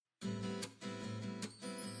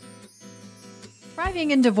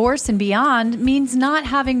Thriving in divorce and beyond means not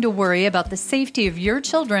having to worry about the safety of your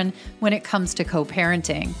children when it comes to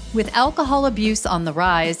co-parenting. With alcohol abuse on the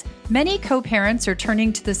rise, many co-parents are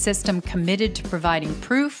turning to the system committed to providing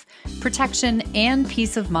proof, protection, and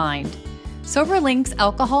peace of mind. SoberLink's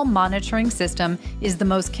alcohol monitoring system is the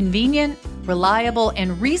most convenient, reliable,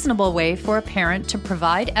 and reasonable way for a parent to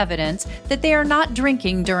provide evidence that they are not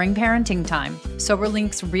drinking during parenting time.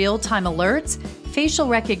 SoberLink's real-time alerts, facial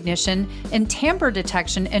recognition, and tamper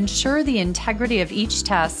detection ensure the integrity of each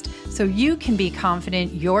test so you can be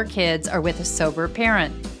confident your kids are with a sober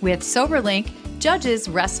parent. With SoberLink, judges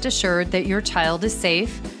rest assured that your child is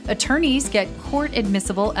safe, attorneys get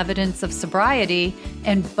court-admissible evidence of sobriety,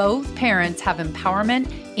 and both parents have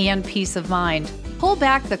empowerment and peace of mind. Pull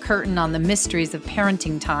back the curtain on the mysteries of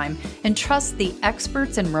parenting time and trust the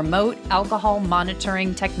experts in remote alcohol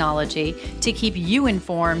monitoring technology to keep you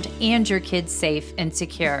informed and your kids safe and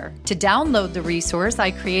secure. To download the resource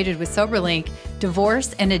I created with SoberLink,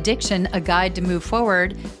 Divorce and Addiction, A Guide to Move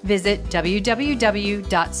Forward, visit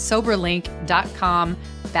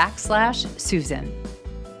www.soberlink.com/Susan.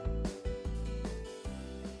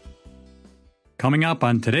 Coming up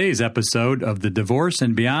on today's episode of the Divorce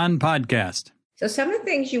and Beyond podcast. So some of the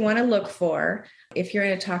things you want to look for if you're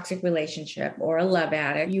in a toxic relationship or a love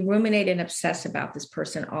addict, you ruminate and obsess about this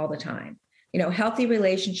person all the time. You know, healthy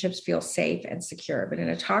relationships feel safe and secure, but in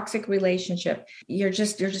a toxic relationship, you're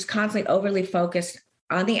just constantly overly focused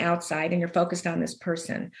on the outside and you're focused on this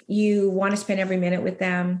person. You want to spend every minute with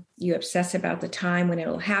them. You obsess about the time when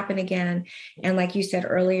it'll happen again. And like you said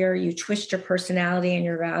earlier, you twist your personality and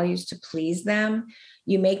your values to please them.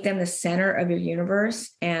 You make them the center of your universe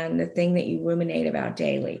and the thing that you ruminate about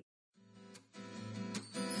daily.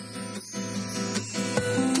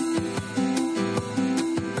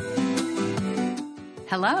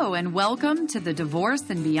 Hello, and welcome to the Divorce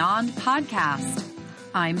and Beyond podcast.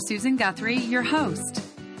 I'm Susan Guthrie, your host.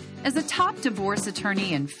 As a top divorce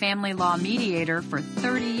attorney and family law mediator for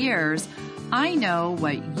 30 years, I know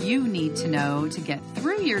what you need to know to get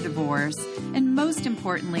through your divorce, and most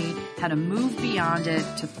importantly, how to move beyond it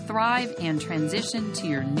to thrive and transition to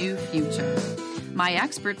your new future. My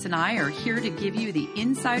experts and I are here to give you the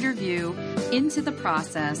insider view into the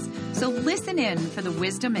process, so listen in for the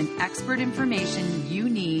wisdom and expert information you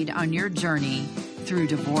need on your journey through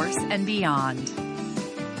divorce and beyond.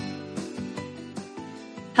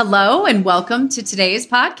 Hello, and welcome to today's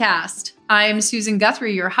podcast. I'm Susan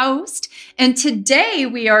Guthrie, your host, and today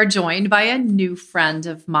we are joined by a new friend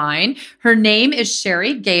of mine. Her name is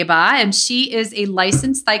Sherry Gaba, and she is a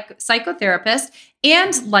licensed psychotherapist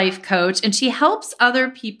and life coach, and she helps other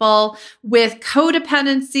people with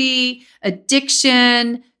codependency,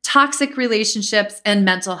 addiction, toxic relationships, and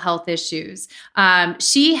mental health issues.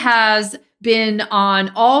 She has been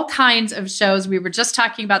on all kinds of shows. We were just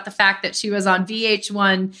talking about the fact that she was on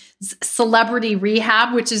VH1's Celebrity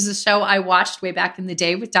Rehab, which is a show I watched way back in the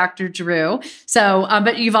day with Dr. Drew. So,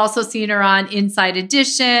 but you've also seen her on Inside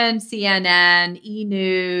Edition, CNN, E!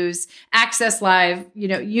 News, Access Live,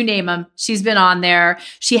 you name them. She's been on there.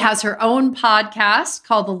 She has her own podcast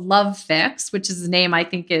called The Love Fix, which is a name I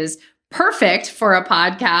think is perfect for a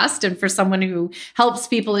podcast and for someone who helps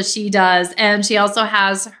people as she does. And she also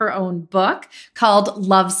has her own book called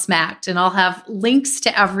Love Smacked. And I'll have links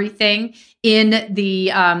to everything in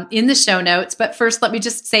the show notes. But first, let me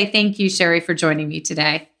just say thank you, Sherry, for joining me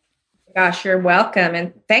today. Gosh, you're welcome.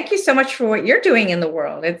 And thank you so much for what you're doing in the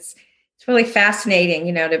world. It's really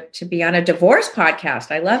fascinating, to be on a divorce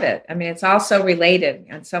podcast. I love it. I mean, it's also related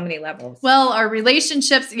on so many levels. Well, our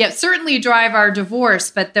relationships, certainly drive our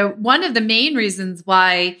divorce, but one of the main reasons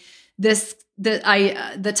why the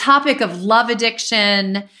topic of love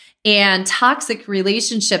addiction and toxic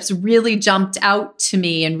relationships really jumped out to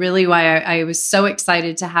me, and really why I was so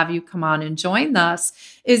excited to have you come on and join us,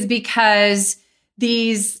 is because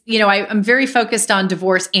I'm very focused on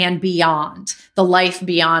divorce and beyond, the life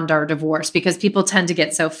beyond our divorce, because people tend to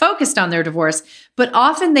get so focused on their divorce, but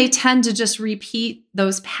often they tend to just repeat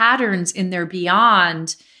those patterns in their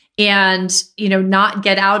beyond and, not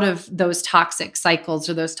get out of those toxic cycles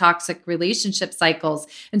or those toxic relationship cycles.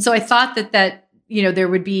 And so I thought that there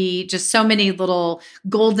would be just so many little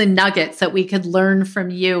golden nuggets that we could learn from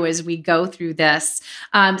you as we go through this.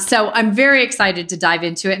 So I'm very excited to dive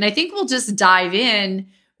into it. And I think we'll just dive in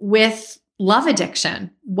with love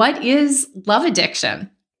addiction. What is love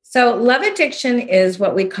addiction? So love addiction is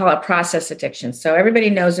what we call a process addiction. So everybody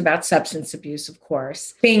knows about substance abuse, of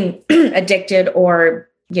course, being addicted or,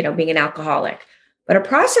 being an alcoholic. But a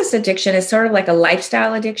process addiction is sort of like a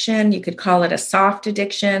lifestyle addiction. You could call it a soft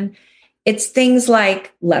addiction. It's things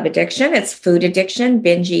like love addiction, it's food addiction,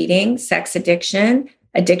 binge eating, sex addiction,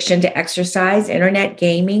 addiction to exercise, internet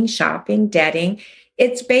gaming, shopping, debting.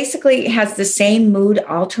 It's basically has the same mood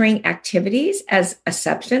altering activities as a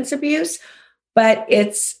substance abuse, but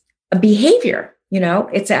it's a behavior,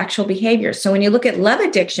 it's actual behavior. So when you look at love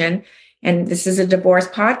addiction, and this is a divorce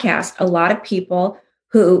podcast, a lot of people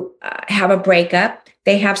who have a breakup,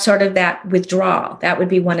 they have sort of that withdrawal. That would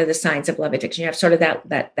be one of the signs of love addiction. You have sort of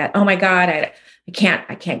that oh my God, I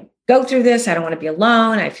can't go through this. I don't want to be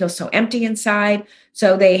alone. I feel so empty inside.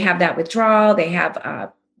 So they have that withdrawal. They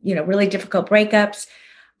have really difficult breakups.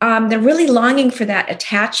 They're really longing for that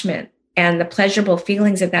attachment and the pleasurable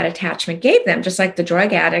feelings that attachment gave them, just like the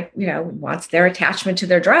drug addict, wants their attachment to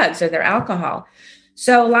their drugs or their alcohol.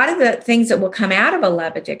 So a lot of the things that will come out of a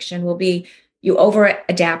love addiction will be you over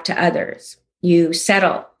adapt to others. You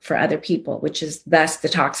settle for other people, which is thus the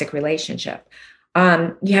toxic relationship.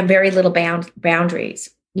 You have very little boundaries.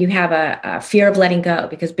 You have a fear of letting go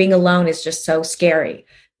because being alone is just so scary.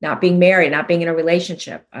 Not being married, not being in a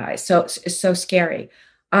relationship, is so scary.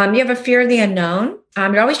 You have a fear of the unknown.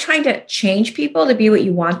 You're always trying to change people to be what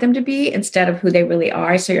you want them to be instead of who they really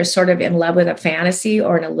are. So you're sort of in love with a fantasy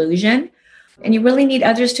or an illusion, and you really need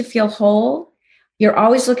others to feel whole. You're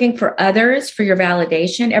always looking for others for your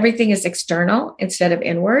validation. Everything is external instead of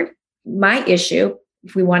inward. My issue,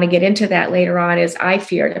 if we want to get into that later on, is I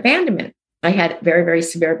feared abandonment. I had very, very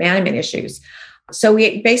severe abandonment issues. So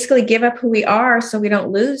we basically give up who we are so we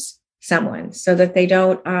don't lose someone, so that they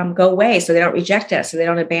don't go away, so they don't reject us, so they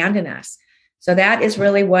don't abandon us. So that is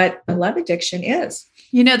really what a love addiction is.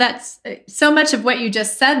 That's so much of what you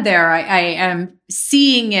just said there. I am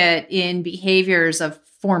seeing it in behaviors of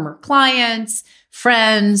former clients,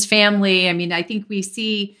 friends, family. I think we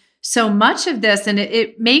see so much of this, and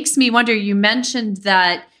it makes me wonder. You mentioned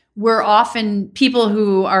that we're often people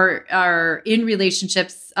who are in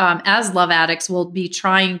relationships as love addicts will be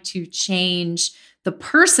trying to change the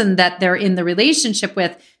person that they're in the relationship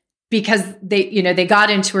with because they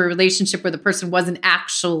got into a relationship where the person wasn't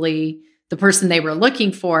actually the person they were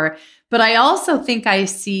looking for. But I also think I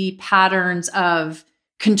see patterns of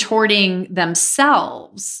contorting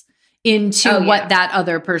themselves into what that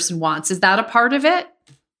other person wants. Is that a part of it?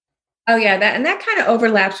 Oh, yeah. That kind of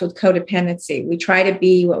overlaps with codependency. We try to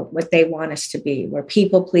be what they want us to be. We're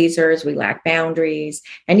people pleasers. We lack boundaries.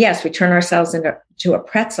 And yes, we turn ourselves into a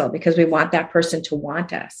pretzel because we want that person to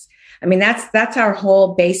want us. That's our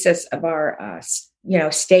whole basis of our,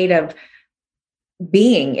 state of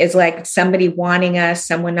being is like somebody wanting us,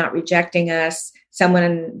 someone not rejecting us,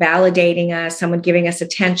 someone validating us, someone giving us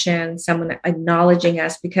attention, someone acknowledging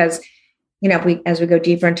us because as we go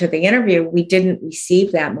deeper into the interview, we didn't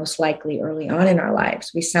receive that most likely early on in our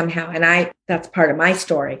lives. We somehow, that's part of my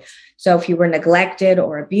story. So if you were neglected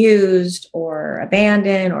or abused or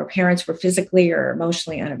abandoned, or parents were physically or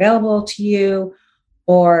emotionally unavailable to you,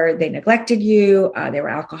 or they neglected you, they were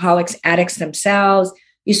alcoholics, addicts themselves,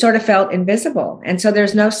 you sort of felt invisible. And so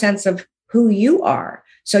there's no sense of who you are.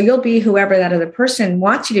 So you'll be whoever that other person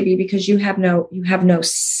wants you to be because you have no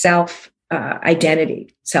self identity,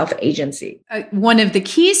 self-agency. One of the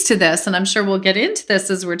keys to this, and I'm sure we'll get into this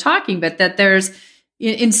as we're talking, but that there's,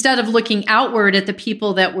 instead of looking outward at the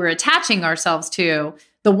people that we're attaching ourselves to,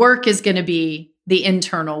 the work is going to be the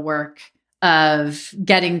internal work of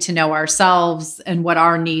getting to know ourselves and what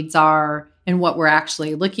our needs are and what we're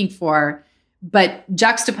actually looking for. But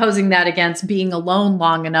juxtaposing that against being alone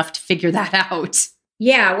long enough to figure that out.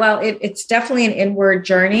 Yeah, well, it's definitely an inward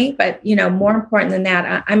journey, but more important than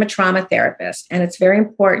that, I'm a trauma therapist, and it's very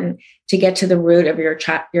important to get to the root of your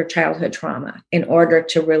childhood trauma in order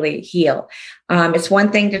to really heal. It's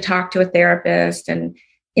one thing to talk to a therapist and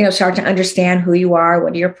start to understand who you are,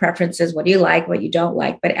 what are your preferences, what do you like, what you don't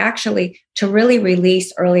like, but actually to really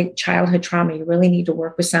release early childhood trauma, you really need to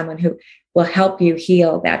work with someone who will help you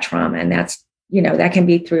heal that trauma, and that's that can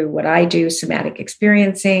be through what I do, somatic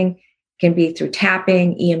experiencing. Can be through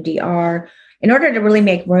tapping, EMDR. In order to really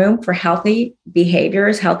make room for healthy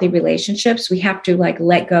behaviors, healthy relationships, we have to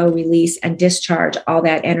let go, release, and discharge all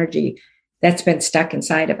that energy that's been stuck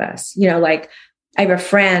inside of us. I have a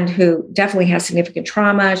friend who definitely has significant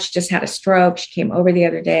trauma. She just had a stroke. She came over the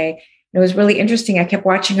other day. And it was really interesting. I kept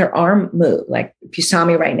watching her arm move. Like if you saw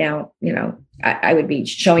me right now, I would be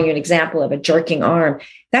showing you an example of a jerking arm.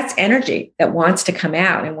 That's energy that wants to come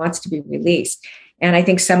out and wants to be released. And I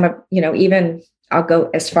think some of, even I'll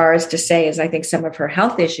go as far as to say is I think some of her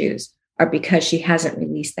health issues are because she hasn't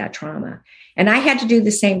released that trauma. And I had to do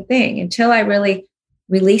the same thing until I really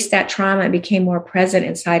released that trauma and became more present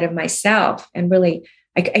inside of myself. And really,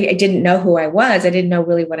 I didn't know who I was. I didn't know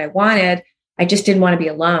really what I wanted. I just didn't want to be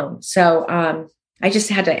alone. So I just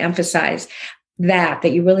had to emphasize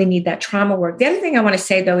that you really need that trauma work. The other thing I want to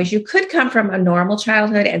say, though, is you could come from a normal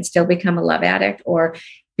childhood and still become a love addict or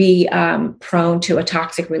be prone to a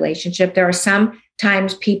toxic relationship. There are some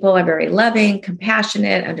times people are very loving,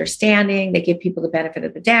 compassionate, understanding. They give people the benefit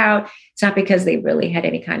of the doubt. It's not because they really had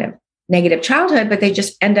any kind of negative childhood, but they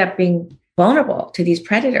just end up being vulnerable to these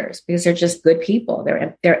predators because they're just good people. They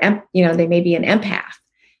may be an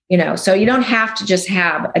empath, so you don't have to just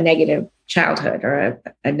have a negative childhood or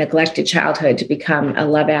a neglected childhood to become a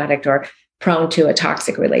love addict or prone to a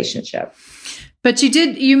toxic relationship. But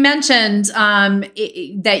you mentioned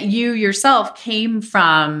that you yourself came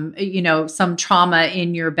from, some trauma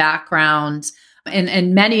in your background.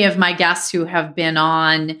 And many of my guests who have been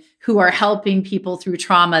on, who are helping people through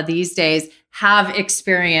trauma these days, have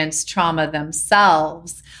experienced trauma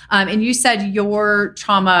themselves. And you said your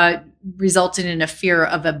trauma resulted in a fear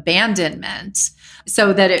of abandonment,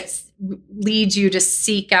 so that it leads you to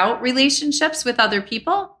seek out relationships with other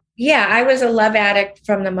people? Yeah, I was a love addict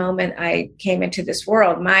from the moment I came into this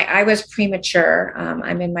world. I was premature.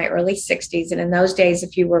 I'm in my early 60s. And in those days,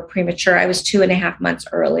 if you were premature, I was 2.5 months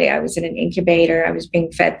early. I was in an incubator. I was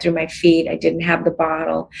being fed through my feet. I didn't have the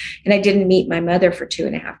bottle. And I didn't meet my mother for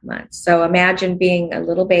 2.5 months. So imagine being a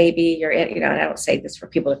little baby. And I don't say this for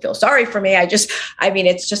people to feel sorry for me.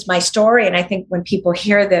 It's just my story. And I think when people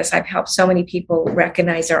hear this, I've helped so many people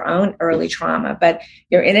recognize their own early trauma. But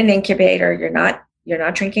you're in an incubator. You're not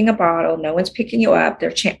drinking a bottle. No one's picking you up.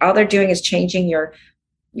 All they're doing is changing your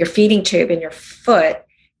feeding tube in your foot,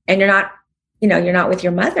 and you're not with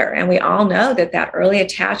your mother. And we all know that early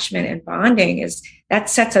attachment and bonding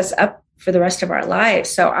that sets us up for the rest of our lives.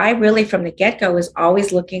 So I really, from the get-go, was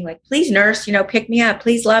always looking like, please, nurse, pick me up.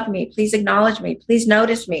 Please love me. Please acknowledge me. Please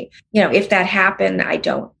notice me. If that happened, I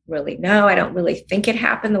don't really know. I don't really think it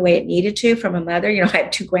happened the way it needed to from a mother. I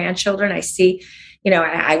have 2 grandchildren. I see.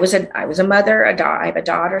 I was a mother, I have a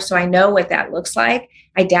daughter, so I know what that looks like.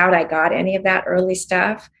 I doubt I got any of that early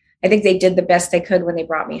stuff. I think they did the best they could when they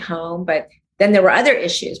brought me home, but then there were other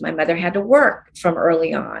issues. My mother had to work from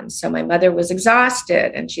early on. So my mother was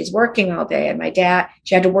exhausted and she's working all day, and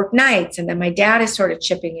she had to work nights. And then my dad is sort of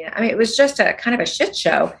chipping in. It was just a kind of a shit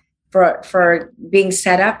show for being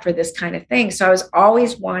set up for this kind of thing. So I was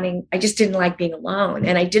always I just didn't like being alone.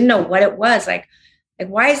 And I didn't know what it was. Like,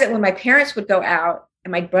 why is it when my parents would go out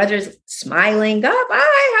and my brother's smiling, oh,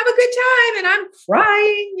 bye, have a good time, and I'm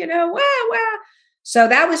crying, wow. So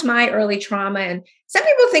that was my early trauma. And some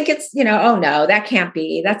people think it's, oh no, that can't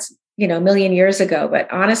be. That's, a million years ago.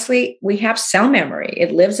 But honestly, we have cell memory.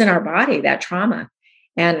 It lives in our body, that trauma.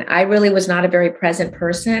 And I really was not a very present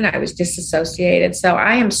person. I was disassociated. So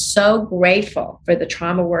I am so grateful for the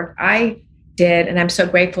trauma work I did. And I'm so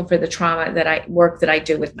grateful for the trauma that I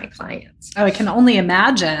do with my clients. Oh, I can only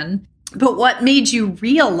imagine. But what made you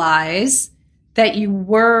realize that you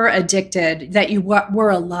were addicted, that you were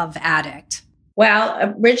a love addict?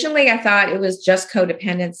 Well, originally I thought it was just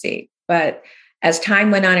codependency, but as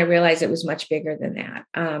time went on, I realized it was much bigger than that.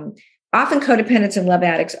 Often codependents and love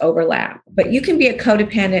addicts overlap, but you can be a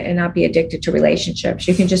codependent and not be addicted to relationships.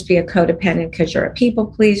 You can just be a codependent because you're a people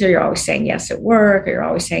pleaser. You're always saying yes at work, or you're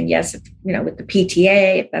always saying yes, with the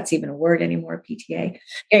PTA, if that's even a word anymore, PTA.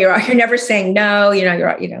 You're never saying no.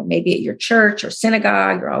 You're maybe at your church or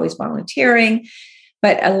synagogue. You're always volunteering.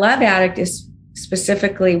 But a love addict is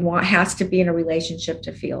specifically has to be in a relationship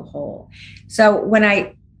to feel whole. So when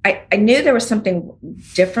I knew there was something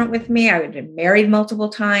different with me. I had been married multiple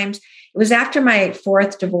times. It was after my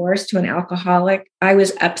 4th divorce to an alcoholic. I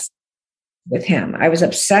was obsessed with him. I was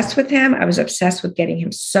obsessed with him. I was obsessed with getting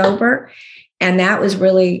him sober. And that was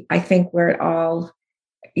really, I think, where it all,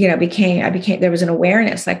 became, there was an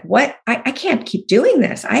awareness like, what, I can't keep doing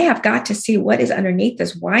this. I have got to see what is underneath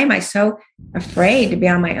this. Why am I so afraid to be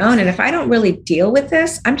on my own? And if I don't really deal with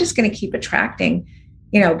this, I'm just going to keep attracting,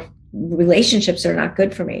 relationships that are not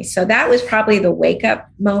good for me. So that was probably the wake up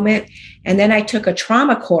moment. And then I took a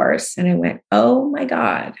trauma course and I went, oh my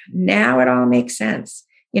God, now it all makes sense.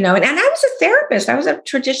 And I was a therapist. I was a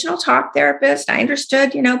traditional talk therapist. I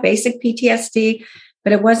understood, basic PTSD,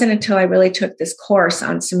 but it wasn't until I really took this course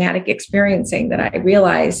on somatic experiencing that I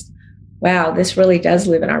realized, wow, this really does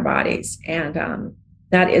live in our bodies. And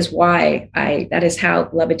that is how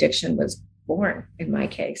love addiction was born in my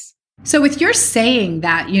case. So with your saying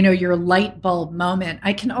that, your light bulb moment,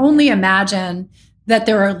 I can only imagine that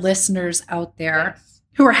there are listeners out there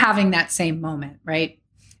who are having that same moment, right?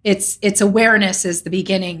 It's awareness is the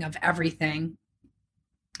beginning of everything.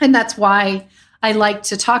 And that's why I like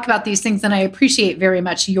to talk about these things. And I appreciate very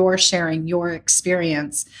much your sharing your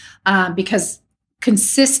experience because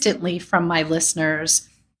consistently from my listeners,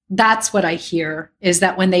 that's what I hear, is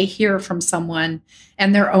that when they hear from someone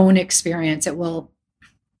and their own experience, it will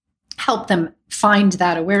help them find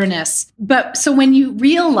that awareness. But so when you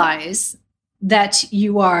realize that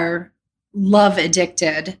you are love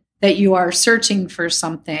addicted, that you are searching for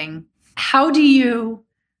something, how do you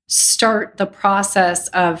start the process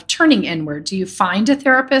of turning inward? Do you find a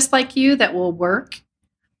therapist like you that will work?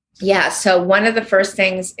 Yeah. So one of the first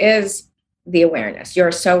things is the awareness.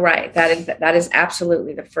 You're so right. That is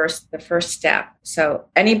absolutely the first step. So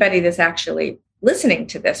anybody that's actually listening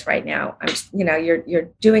to this right now, you're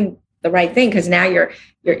doing the right thing, because now you're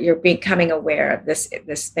becoming aware of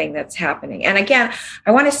this thing that's happening. And again,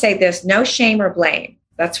 I want to say this: no shame or blame.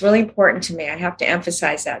 That's really important to me. I have to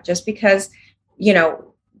emphasize that. Just because,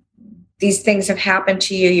 these things have happened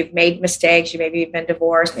to you, you've made mistakes, maybe you've been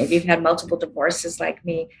divorced, maybe you've had multiple divorces like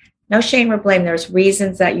me. No shame or blame. There's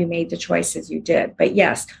reasons that you made the choices you did. But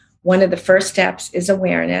yes, one of the first steps is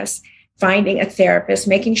awareness, finding a therapist,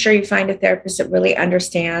 making sure you find a therapist that really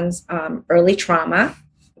understands early trauma,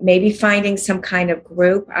 maybe finding some kind of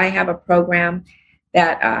group. I have a program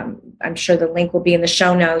that I'm sure the link will be in the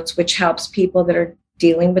show notes, which helps people that are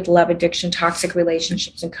dealing with love addiction, toxic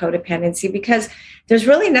relationships, and codependency, because there's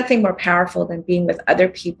really nothing more powerful than being with other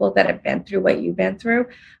people that have been through what you've been through.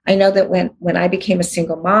 I know that when I became a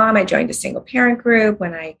single mom, I joined a single parent group.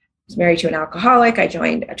 When I was married to an alcoholic, I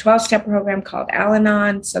joined a 12-step program called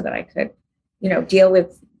Al-Anon so that I could, deal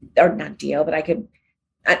with, or not deal, but I could,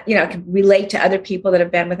 could relate to other people that have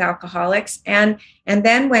been with alcoholics. And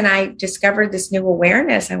then when I discovered this new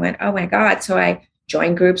awareness, I went, oh my God. So I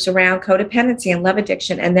joined groups around codependency and love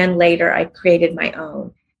addiction. And then later I created my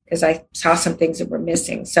own because I saw some things that were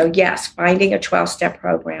missing. So yes, finding a 12-step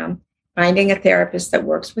program, finding a therapist that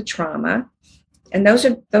works with trauma. And those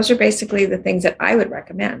are basically the things that I would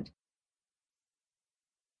recommend.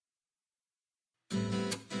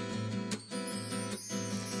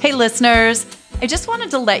 Hey, listeners. I just wanted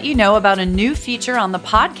to let you know about a new feature on the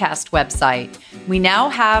podcast website. We now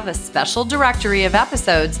have a special directory of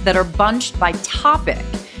episodes that are bunched by topic.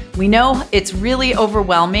 We know it's really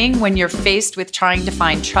overwhelming when you're faced with trying to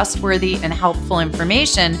find trustworthy and helpful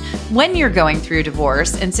information when you're going through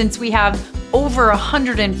divorce. And since we have over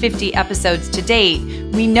 150 episodes to date,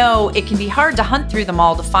 we know it can be hard to hunt through them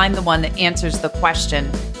all to find the one that answers the question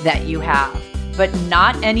that you have. But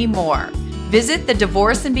not anymore. Visit the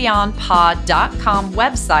divorceandbeyondpod.com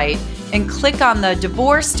website and click on the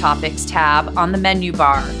Divorce Topics tab on the menu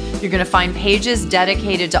bar. You're going to find pages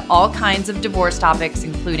dedicated to all kinds of divorce topics,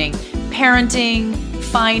 including parenting,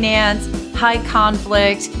 finance, high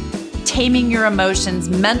conflict, taming your emotions,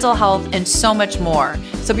 mental health, and so much more.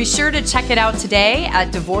 So be sure to check it out today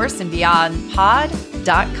at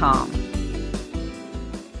divorceandbeyondpod.com.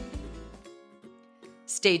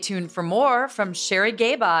 Stay tuned for more from Sherry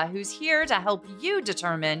Gaba, who's here to help you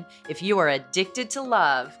determine if you are addicted to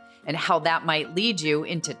love and how that might lead you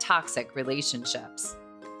into toxic relationships.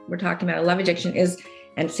 We're talking about love addiction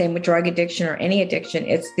and same with drug addiction or any addiction,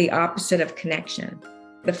 it's the opposite of connection.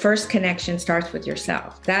 The first connection starts with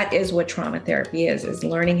yourself. That is what trauma therapy is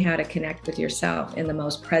learning how to connect with yourself in the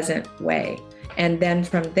most present way. And then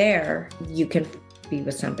from there, you can be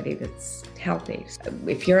with somebody that's healthy.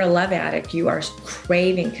 If you're a love addict, you are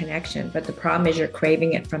craving connection, but the problem is you're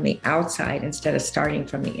craving it from the outside instead of starting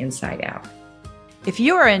from the inside out. If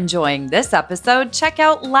you are enjoying this episode, check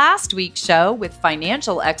out last week's show with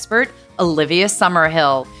financial expert Olivia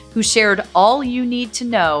Summerhill, who shared all you need to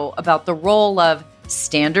know about the role of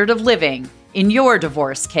standard of living in your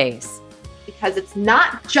divorce case. Because it's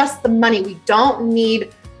not just the money. We don't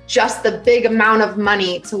need just the big amount of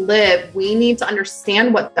money to live. We need to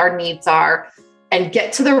understand what our needs are and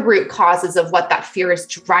get to the root causes of what that fear is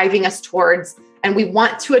driving us towards. And we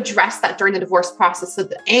want to address that during the divorce process so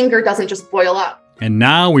the anger doesn't just boil up. And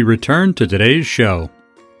now we return to today's show.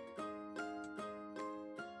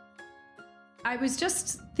 I was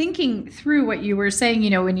just thinking through what you were saying,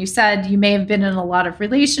 when you said you may have been in a lot of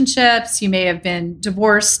relationships, you may have been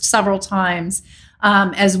divorced several times,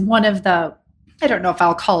 as one of the, I don't know if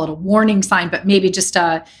I'll call it a warning sign, but maybe just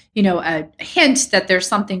a hint that there's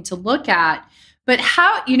something to look at. But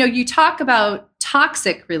how, you talk about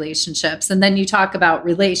toxic relationships and then you talk about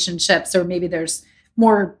relationships, or maybe there's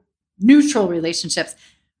more neutral relationships.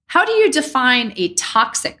 How do you define a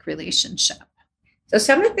toxic relationship? So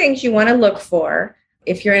some of the things you want to look for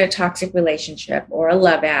if you're in a toxic relationship or a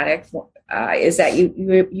love addict is that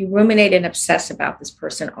you ruminate and obsess about this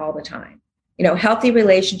person all the time. Healthy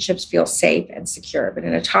relationships feel safe and secure, but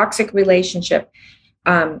in a toxic relationship,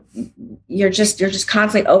 you're just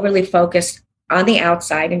constantly overly focused on the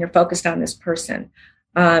outside and you're focused on this person.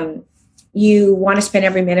 You want to spend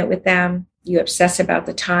every minute with them. You obsess about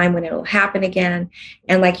the time when it'll happen again.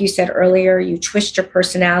 And like you said earlier, you twist your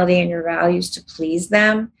personality and your values to please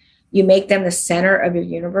them. You make them the center of your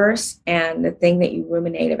universe and the thing that you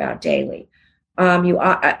ruminate about daily.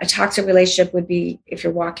 A toxic relationship would be if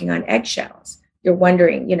you're walking on eggshells. You're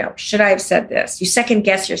wondering, should I have said this? You second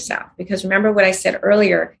guess yourself because remember what I said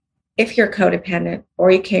earlier, if you're codependent or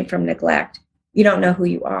you came from neglect, you don't know who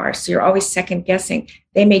you are. So you're always second guessing.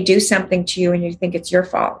 They may do something to you and you think it's your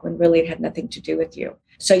fault when really it had nothing to do with you.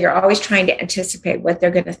 So you're always trying to anticipate what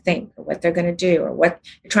they're going to think or what they're going to do or what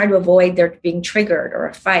you're trying to avoid their being triggered or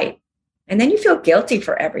a fight. And then you feel guilty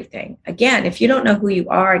for everything. Again, if you don't know who you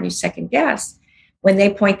are and you second guess, when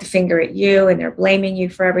they point the finger at you and they're blaming you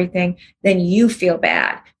for everything, then you feel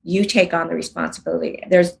bad. You take on the responsibility.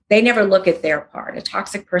 They never look at their part. A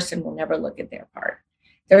toxic person will never look at their part.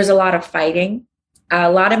 There's a lot of fighting,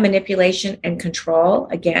 a lot of manipulation and control.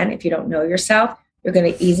 Again, if you don't know yourself, you're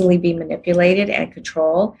going to easily be manipulated and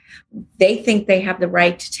controlled. They think they have the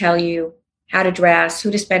right to tell you how to dress,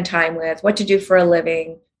 who to spend time with, what to do for a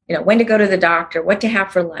living, when to go to the doctor, what to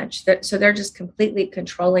have for lunch. So they're just completely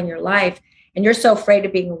controlling your life. And you're so afraid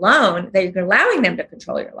of being alone that you're allowing them to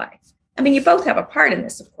control your life. I mean, you both have a part in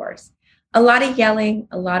this, of course. A lot of yelling,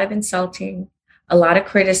 a lot of insulting, a lot of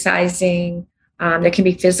criticizing. There can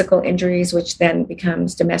be physical injuries, which then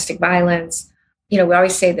becomes domestic violence. We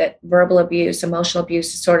always say that verbal abuse, emotional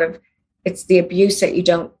abuse is it's the abuse that you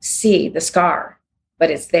don't see, the scar,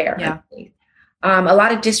 but it's there. Yeah. A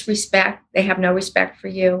lot of disrespect. They have no respect for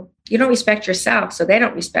you. You don't respect yourself, so they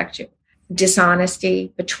don't respect you.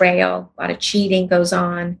 Dishonesty, betrayal, a lot of cheating goes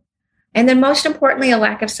on. And then most importantly, a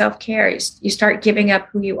lack of self-care. You start giving up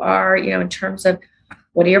who you are, in terms of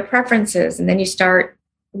what are your preferences. And then you start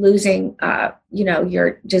losing,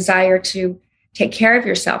 your desire to take care of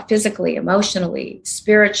yourself physically, emotionally,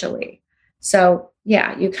 spiritually. So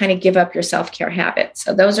yeah, you kind of give up your self-care habits.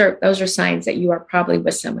 So those are signs that you are probably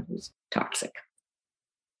with someone who's toxic.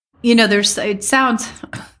 It sounds,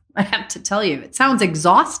 I have to tell you, it sounds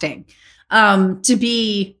exhausting to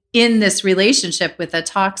be in this relationship with a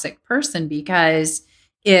toxic person because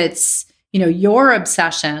it's, your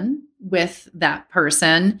obsession with that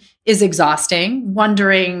person is exhausting,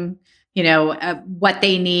 wondering, what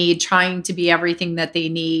they need, trying to be everything that they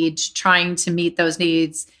need, trying to meet those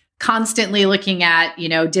needs, constantly looking at,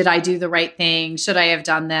 did I do the right thing? Should I have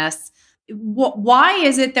done this? Why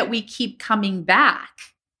is it that we keep coming back?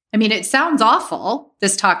 I mean, it sounds awful,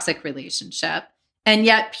 this toxic relationship, and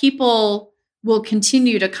yet people will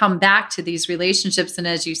continue to come back to these relationships. And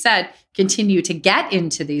as you said, continue to get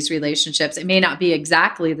into these relationships. It may not be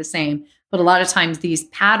exactly the same, but a lot of times these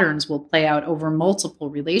patterns will play out over multiple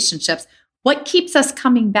relationships. What keeps us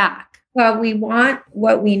coming back? Well, we want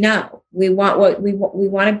what we know. We want what we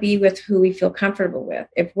want to be with who we feel comfortable with.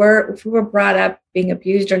 If we were brought up being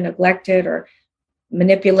abused or neglected or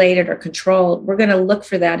manipulated or controlled, we're going to look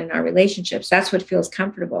for that in our relationships. That's what feels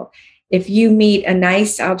comfortable. If you meet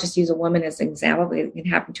I'll just use a woman as an example, it can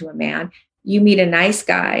happen to a man. You meet a nice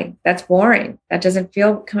guy, that's boring. That doesn't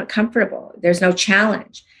feel comfortable. There's no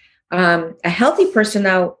challenge. A healthy person,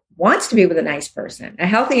 though, wants to be with a nice person. A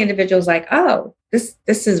healthy individual is like, oh, this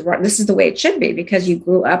is the way it should be because you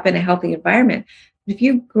grew up in a healthy environment. If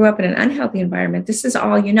you grew up in an unhealthy environment, this is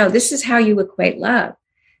all you know. This is how you equate love.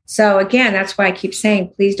 So again, that's why I keep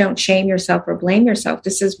saying, please don't shame yourself or blame yourself.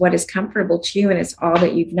 This is what is comfortable to you and it's all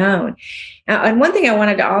that you've known. And one thing I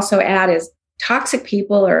wanted to also add is toxic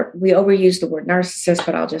people, or we overuse the word narcissist,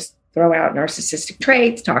 but I'll just throw out narcissistic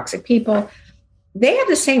traits, toxic people. They have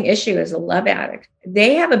the same issue as a love addict.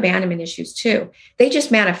 They have abandonment issues too. They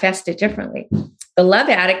just manifest it differently. The love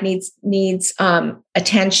addict needs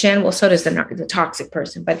attention. Well, so does the toxic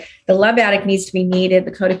person, but the love addict needs to be needed.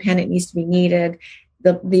 The codependent needs to be needed.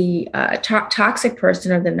 The toxic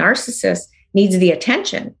person or the narcissist needs the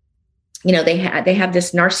attention. They have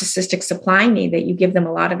this narcissistic supply need that you give them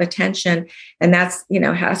a lot of attention, and that's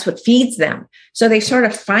what feeds them. So they sort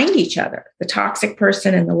of find each other. The toxic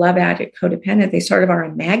person and the love addict codependent, they sort of are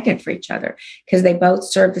a magnet for each other because they both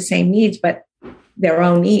serve the same needs, but their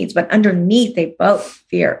own needs. But underneath, they both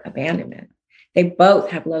fear abandonment. They both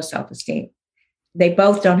have low self-esteem. They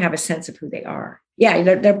both don't have a sense of who they are. Yeah,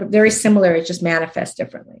 they're very similar. It just manifests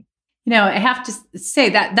differently. I have to say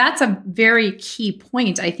that that's a very key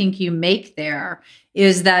point I think you make there,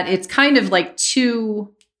 is that it's kind of like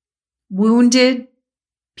two wounded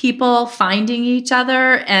people finding each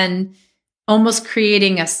other and almost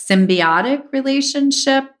creating a symbiotic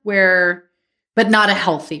relationship where but not a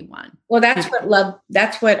healthy one. Well, that's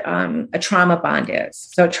what a trauma bond is.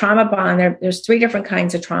 So trauma bond, there's 3 different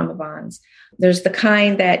kinds of trauma bonds. There's the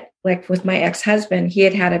kind that, like with my ex-husband, he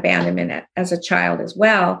had abandonment as a child as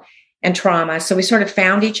well, and trauma. So we sort of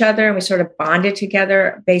found each other and we sort of bonded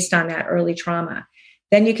together based on that early trauma.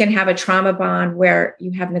 Then you can have a trauma bond where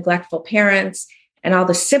you have neglectful parents and all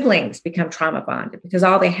the siblings become trauma bonded because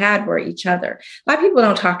all they had were each other. A lot of people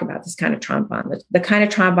don't talk about this kind of trauma bond. The kind of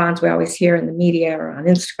trauma bonds we always hear in the media or on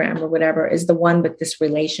Instagram or whatever is the one with this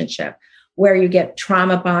relationship where you get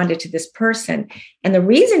trauma bonded to this person. And the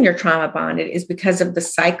reason you're trauma bonded is because of the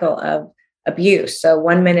cycle of abuse. So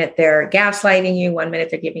one minute they're gaslighting you, one minute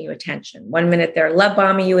they're giving you attention, one minute they're love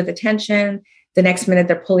bombing you with attention, the next minute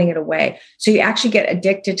they're pulling it away. So you actually get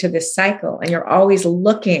addicted to this cycle and you're always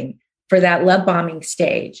looking for that love bombing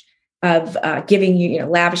stage of giving you,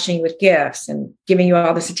 lavishing you with gifts and giving you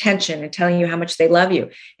all this attention and telling you how much they love you.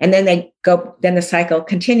 And then then the cycle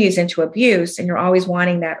continues into abuse and you're always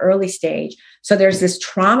wanting that early stage. So there's this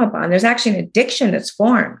trauma bond. There's actually an addiction that's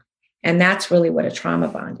formed. And that's really what a trauma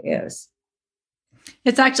bond is.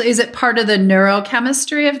 Is it part of the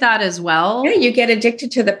neurochemistry of that as well? Yeah, you get addicted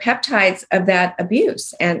to the peptides of that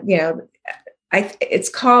abuse. And, it's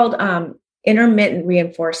called intermittent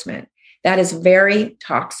reinforcement. That is very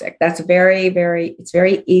toxic. That's it's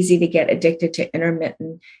very easy to get addicted to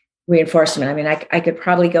intermittent reinforcement. I mean, I could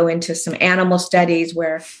probably go into some animal studies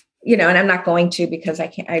where, and I'm not going to because I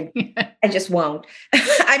can't, I just won't.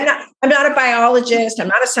 I'm not a biologist. I'm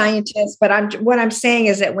not a scientist, but what I'm saying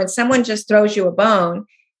is that when someone just throws you a bone,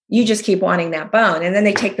 you just keep wanting that bone. And then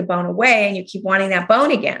they take the bone away and you keep wanting that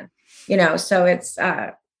bone again, so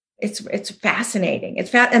it's fascinating.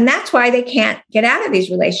 And that's why they can't get out of these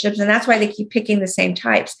relationships. And that's why they keep picking the same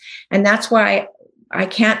types. And that's why I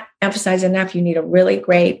can't emphasize enough. You need a really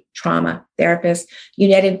great trauma therapist. You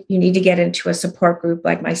need to get into a support group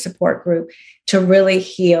like my support group to really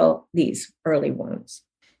heal these early wounds.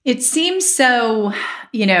 It seems so,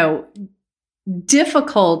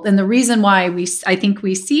 difficult. And the reason why I think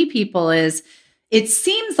we see people is it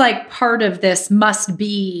seems like part of this must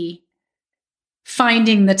be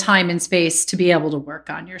finding the time and space to be able to work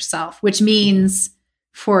on yourself, which means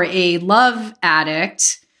for a love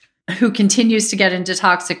addict who continues to get into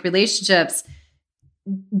toxic relationships,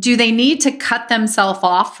 do they need to cut themselves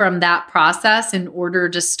off from that process in order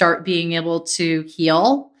to start being able to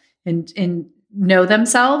heal and know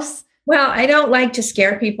themselves? Well, I don't like to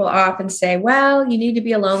scare people off and say, well, you need to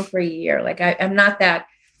be alone for a year. Like I'm not that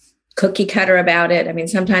cookie cutter about it. I mean,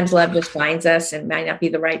 sometimes love just finds us and might not be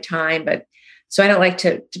the right time, so I don't like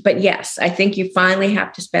but yes, I think you finally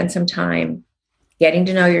have to spend some time getting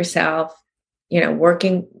to know yourself,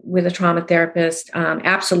 working with a trauma therapist,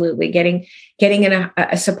 absolutely getting in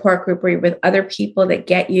a support group where you're with other people that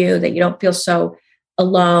get you, that you don't feel so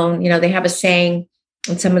alone. They have a saying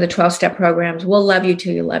in some of the 12-step programs, we'll love you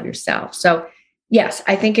till you love yourself. So yes,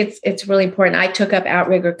 I think it's really important. I took up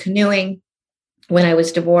outrigger canoeing when I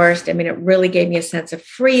was divorced. I mean, it really gave me a sense of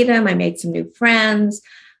freedom. I made some new friends.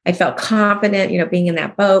 I felt confident, being in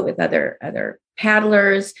that boat with other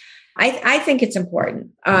paddlers. I think it's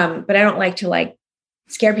important, but I don't like to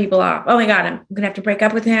scare people off. Oh my God, I'm going to have to break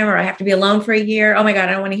up with him, or I have to be alone for a year. Oh my God,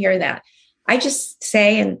 I don't want to hear that. I just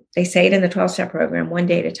say, and they say it in the 12-step program, one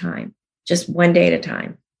day at a time, just one day at a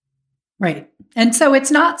time. Right. And so it's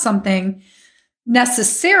not something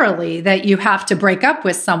necessarily that you have to break up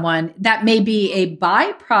with someone. That may be a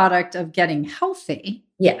byproduct of getting healthy.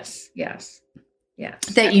 Yes.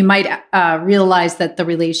 That you might realize that the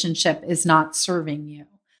relationship is not serving you.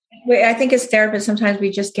 I think as therapists, sometimes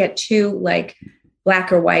we just get too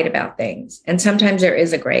black or white about things. And sometimes there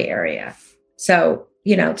is a gray area. So,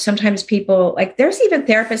 sometimes people there's even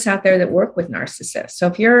therapists out there that work with narcissists. So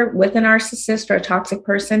if you're with a narcissist or a toxic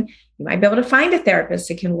person, you might be able to find a therapist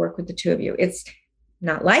that can work with the two of you. It's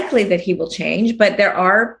not likely that he will change, but there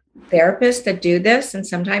are therapists that do this. And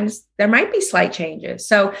sometimes there might be slight changes.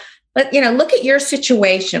 So, but, look at your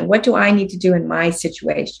situation. What do I need to do in my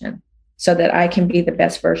situation so that I can be the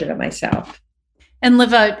best version of myself? And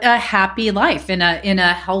live a happy life in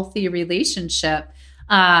a healthy relationship.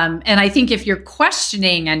 And I think if you're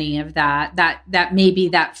questioning any of that may be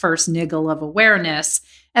that first niggle of awareness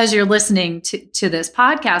as you're listening to this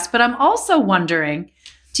podcast. But I'm also wondering,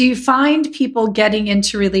 do you find people getting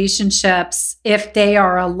into relationships if they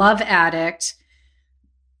are a love addict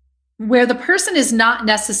where the person is not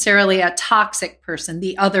necessarily a toxic person,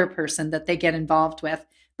 the other person that they get involved with,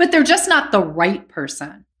 but they're just not the right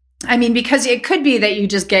person? I mean, because it could be that you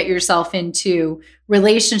just get yourself into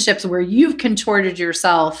relationships where you've contorted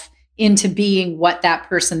yourself into being what that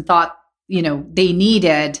person thought, they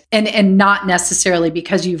needed, and not necessarily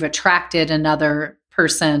because you've attracted another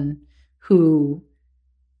person who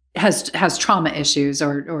has trauma issues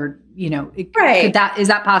or right. Is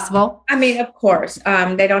that possible? I mean, of course,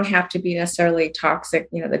 they don't have to be necessarily toxic,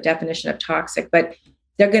 the definition of toxic, but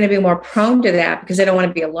they're going to be more prone to that because they don't want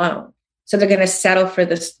to be alone. So they're going to settle for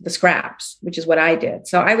the scraps, which is what I did.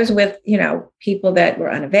 So I was with, people that were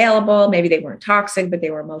unavailable. Maybe they weren't toxic, but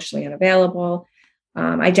they were emotionally unavailable.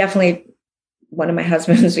 One of my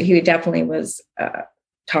husbands, he definitely was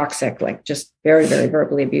toxic, like just very, very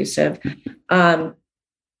verbally abusive. And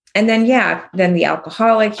then the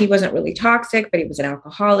alcoholic, he wasn't really toxic, but he was an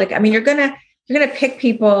alcoholic. I mean, you're going to pick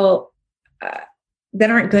people that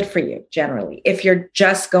aren't good for you generally, if you're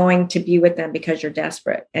just going to be with them because you're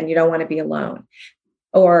desperate and you don't want to be alone.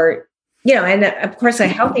 Or, and of course, a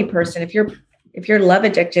healthy person, if you're love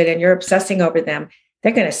addicted and you're obsessing over them,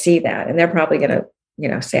 they're going to see that. And they're probably going to,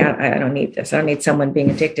 say, I don't need this. I don't need someone being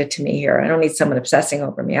addicted to me here. I don't need someone obsessing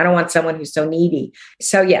over me. I don't want someone who's so needy.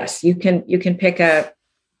 So yes, you can pick a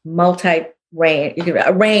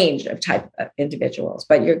range of type of individuals,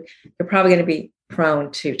 but you're probably going to be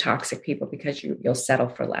prone to toxic people because you'll settle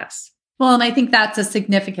for less. Well, and I think that's a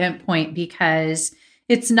significant point because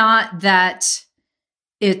it's not that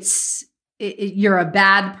you're a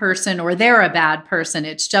bad person or they're a bad person.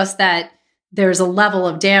 It's just that there's a level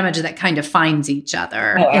of damage that kind of finds each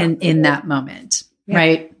other in that moment,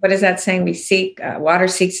 right? What is that saying? We seek, water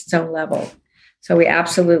seeks its own level. So we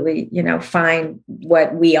absolutely, find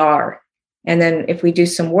what we are. And then if we do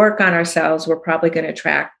some work on ourselves, we're probably going to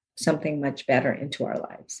attract something much better into our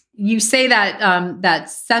lives. You say that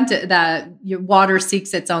that your water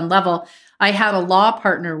seeks its own level. I had a law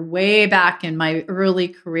partner way back in my early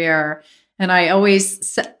career, and I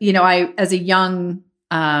always, as a young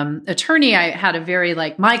attorney, I had a very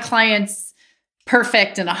my clients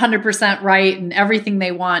perfect and 100% right, and everything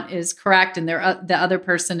they want is correct, and the other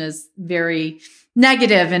person is very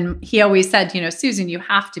negative. And he always said, Susan, you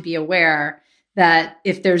have to be aware that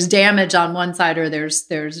if there's damage on one side or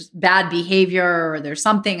there's bad behavior or there's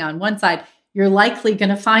something on one side, you're likely going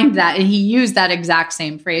to find that. And he used that exact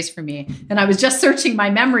same phrase for me. And I was just searching my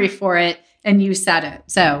memory for it, and you said it.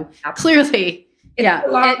 So clearly,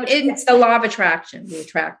 it's the law of attraction. We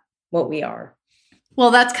attract what we are.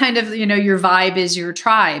 Well, that's kind of, your vibe is your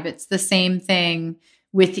tribe. It's the same thing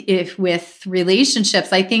with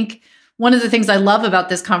relationships. I think one of the things I love about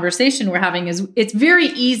this conversation we're having is it's very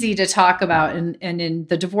easy to talk about. And in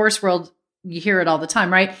the divorce world, you hear it all the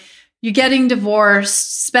time, right? You're getting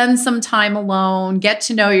divorced, spend some time alone, get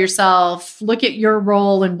to know yourself, look at your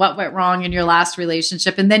role and what went wrong in your last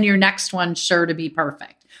relationship. And then your next one's sure to be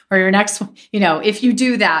perfect. Or your next one, if you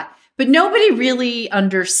do that. But nobody really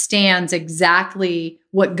understands exactly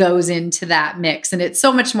what goes into that mix. And it's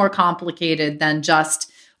so much more complicated than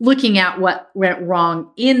just looking at what went wrong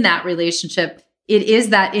in that relationship. It is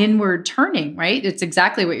that inward turning, right? It's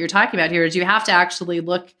exactly what you're talking about here, is you have to actually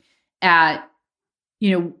look at,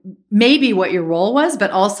 maybe what your role was, but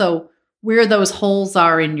also where those holes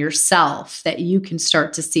are in yourself that you can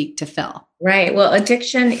start to seek to fill. Right. Well,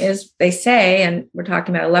 addiction is, they say, and we're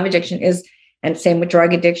talking about love addiction is, and same with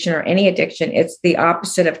drug addiction or any addiction, it's the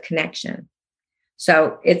opposite of connection.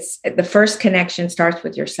 So it's the first connection starts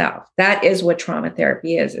with yourself. That is what trauma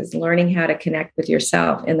therapy is learning how to connect with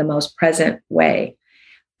yourself in the most present way,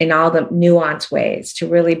 in all the nuanced ways, to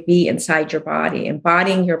really be inside your body,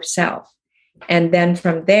 embodying yourself. And then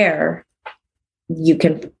from there, you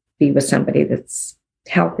can be with somebody that's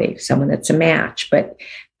healthy, someone that's a match. But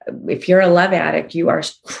if you're a love addict, you are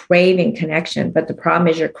craving connection. But the problem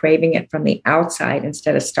is you're craving it from the outside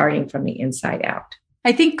instead of starting from the inside out.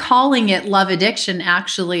 I think calling it love addiction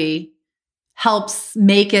actually helps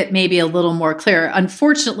make it maybe a little more clear.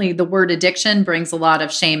 Unfortunately, the word addiction brings a lot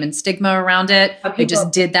of shame and stigma around it. I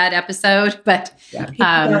just did that episode, but people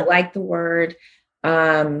don't like the word.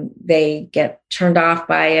 They get turned off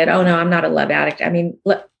by it. Oh no, I'm not a love addict. I mean,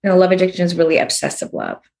 love addiction is really obsessive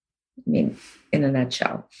love. I mean, in a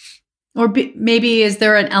nutshell. Or maybe is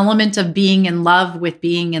there an element of being in love with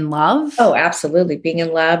being in love? Oh, absolutely. Being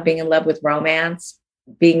in love with romance,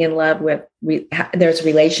 being in love with, there's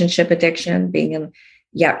relationship addiction, the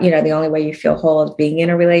only way you feel whole is being in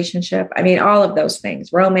a relationship. I mean, all of those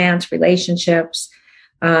things, romance, relationships,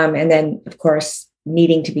 and then of course,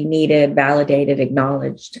 needing to be needed, validated,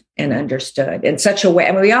 acknowledged, and understood in such a way.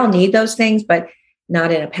 I mean, we all need those things, but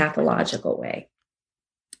not in a pathological way.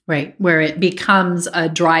 Right. Where it becomes a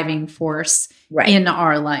driving force in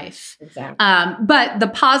our life. Exactly. But the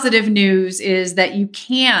positive news is that you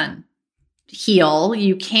can heal,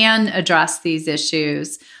 you can address these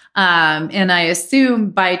issues. And I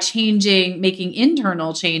assume by making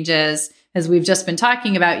internal changes, as we've just been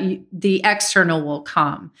talking about, the external will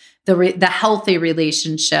come. The healthy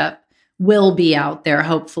relationship will be out there,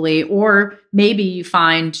 hopefully, or maybe you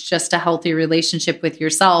find just a healthy relationship with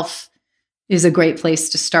yourself is a great place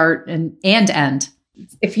to start and end.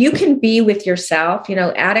 If you can be with yourself,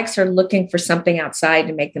 addicts are looking for something outside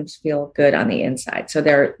to make them feel good on the inside. So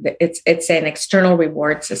it's an external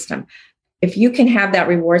reward system. If you can have that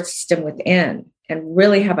reward system within and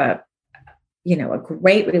really have a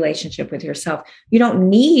great relationship with yourself, you don't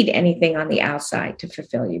need anything on the outside to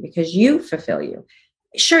fulfill you because you fulfill you.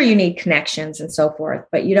 Sure, you need connections and so forth,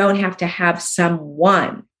 but you don't have to have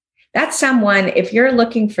someone. That someone, if you're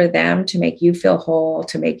looking for them to make you feel whole,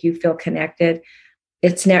 to make you feel connected,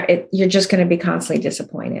 you're just going to be constantly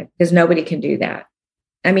disappointed because nobody can do that.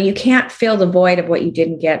 I mean, you can't fill the void of what you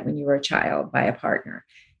didn't get when you were a child by a partner.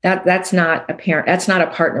 That's not a parent. That's not a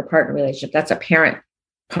partner-partner relationship. That's a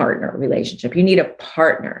parent-partner relationship. You need a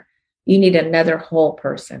partner. You need another whole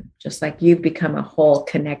person, just like you've become a whole,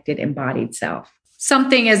 connected, embodied self.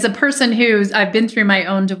 Something as a person I've been through my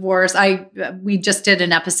own divorce. We just did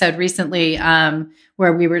an episode recently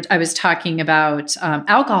where I was talking about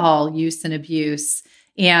alcohol use and abuse,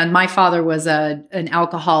 and my father was an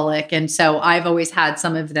alcoholic, and so I've always had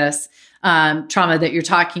some of this trauma that you're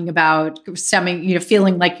talking about, stemming,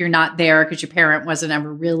 feeling like you're not there because your parent wasn't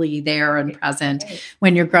ever really there and present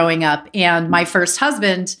when you're growing up. And my first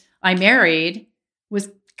husband I married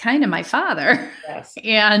was kind of my father, yes.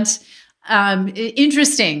 And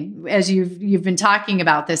interesting, as you've been talking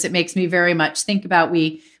about this, it makes me very much think about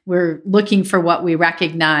we're looking for what we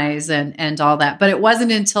recognize and all that. But it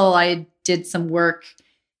wasn't until I did some work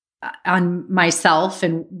on myself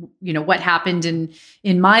and what happened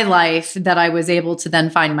in my life that I was able to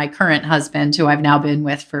then find my current husband, who I've now been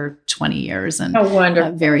with for 20 years, and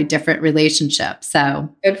a very different relationship.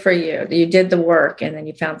 So good for you. You did the work and then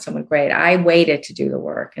you found someone great. I waited to do the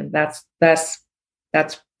work, and that's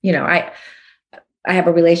I have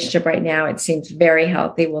a relationship right now. It seems very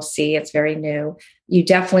healthy. We'll see. It's very new. You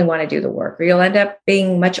definitely want to do the work, or you'll end up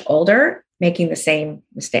being much older, making the same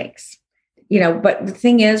mistakes. But the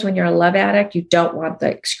thing is, when you're a love addict, you don't want the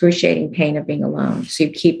excruciating pain of being alone. So you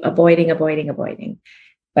keep avoiding,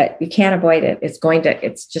 but you can't avoid it.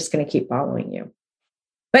 It's just going to keep following you.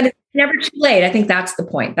 But it's never too late. I think that's the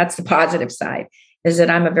point. That's the positive side, is that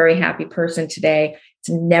I'm a very happy person today. It's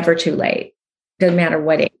never too late. Doesn't matter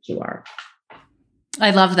what age you are.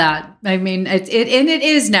 I love that. I mean, it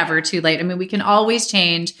is never too late. I mean, we can always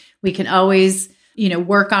change. We can always,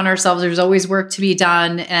 work on ourselves. There's always work to be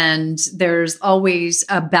done. And there's always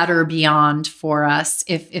a better beyond for us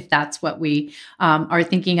if that's what we are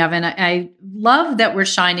thinking of. And I love that we're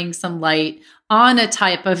shining some light on a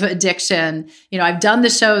type of addiction. I've done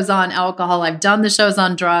the shows on alcohol. I've done the shows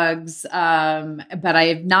on drugs, but I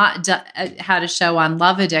have not had a show on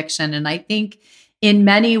love addiction. And I think in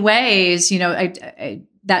many ways,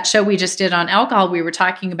 that show we just did on alcohol, we were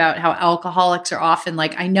talking about how alcoholics are often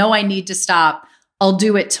like, I know I need to stop. I'll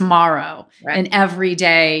do it tomorrow. Right. And every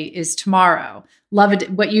day is tomorrow.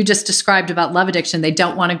 What you just described about love addiction, they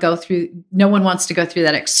don't want to go through, no one wants to go through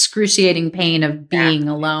that excruciating pain of being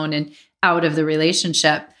alone and out of the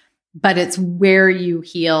relationship, but it's where you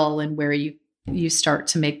heal and where you start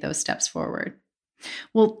to make those steps forward.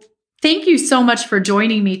 Well, thank you so much for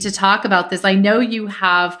joining me to talk about this. I know you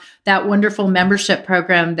have that wonderful membership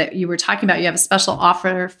program that you were talking about. You have a special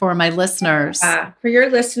offer for my listeners. For your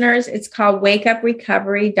listeners, it's called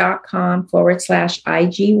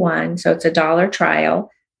wakeuprecovery.com/IG1. So it's a $1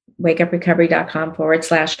 trial,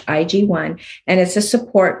 wakeuprecovery.com/IG1. And it's a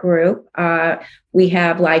support group. We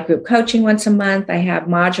have live group coaching once a month. I have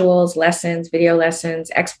modules, lessons, video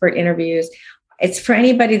lessons, expert interviews. It's for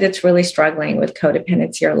anybody that's really struggling with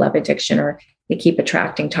codependency or love addiction, or they keep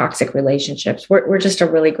attracting toxic relationships. We're just a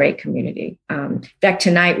really great community. In fact,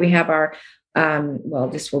 tonight we have our,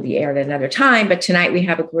 this will be aired at another time, but tonight we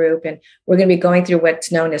have a group and we're going to be going through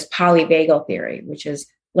what's known as polyvagal theory, which is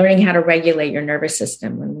learning how to regulate your nervous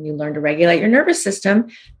system. When you learn to regulate your nervous system,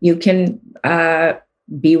 you can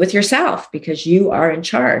be with yourself because you are in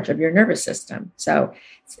charge of your nervous system. So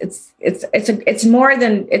it's just more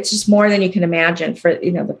than you can imagine for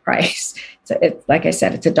the price. So it's like I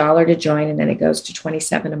said, it's $1 to join, and then it goes to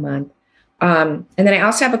 $27 a month. And then I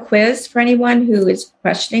also have a quiz for anyone who is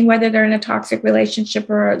questioning whether they're in a toxic relationship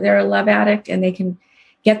or they're a love addict, and they can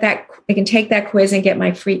get that. They can take that quiz and get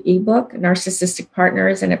my free ebook, Narcissistic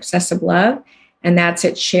Partners and Obsessive Love, and that's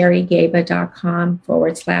at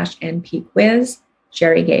sherrygaba.com/NP quiz.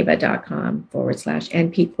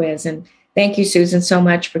 sherrygaba.com/NP quiz. And Thank you, Susan, so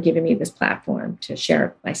much for giving me this platform to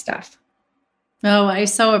share my stuff. Oh, I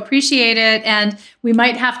so appreciate it. And we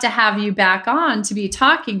might have to have you back on to be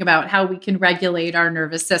talking about how we can regulate our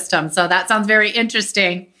nervous system. So that sounds very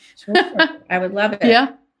interesting. Sure. I would love it.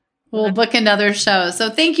 Yeah. We'll book another show. So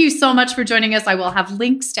thank you so much for joining us. I will have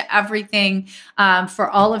links to everything for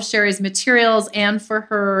all of Sherry's materials and for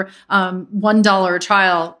her $1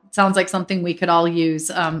 trial. Sounds like something we could all use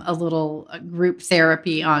a little group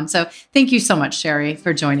therapy on. So thank you so much, Sherry,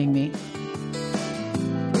 for joining me.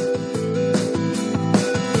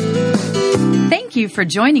 Thank you for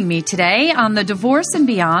joining me today on the Divorce and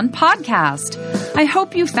Beyond podcast. I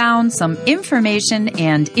hope you found some information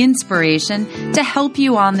and inspiration to help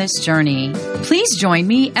you on this journey. Please join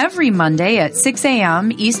me every Monday at 6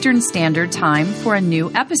 a.m. Eastern Standard Time for a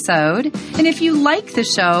new episode. And if you like the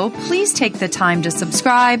show, please take the time to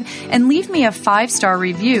subscribe and leave me a 5-star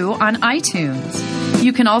review on iTunes.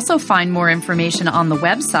 You can also find more information on the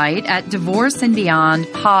website at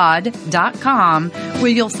divorceandbeyondpod.com, where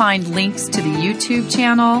you'll find links to the YouTube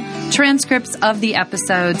channel, transcripts of the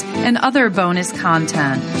episodes, and other bonus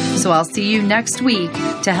content. So I'll see you next week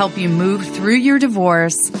to help you move through your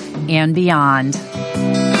divorce and beyond.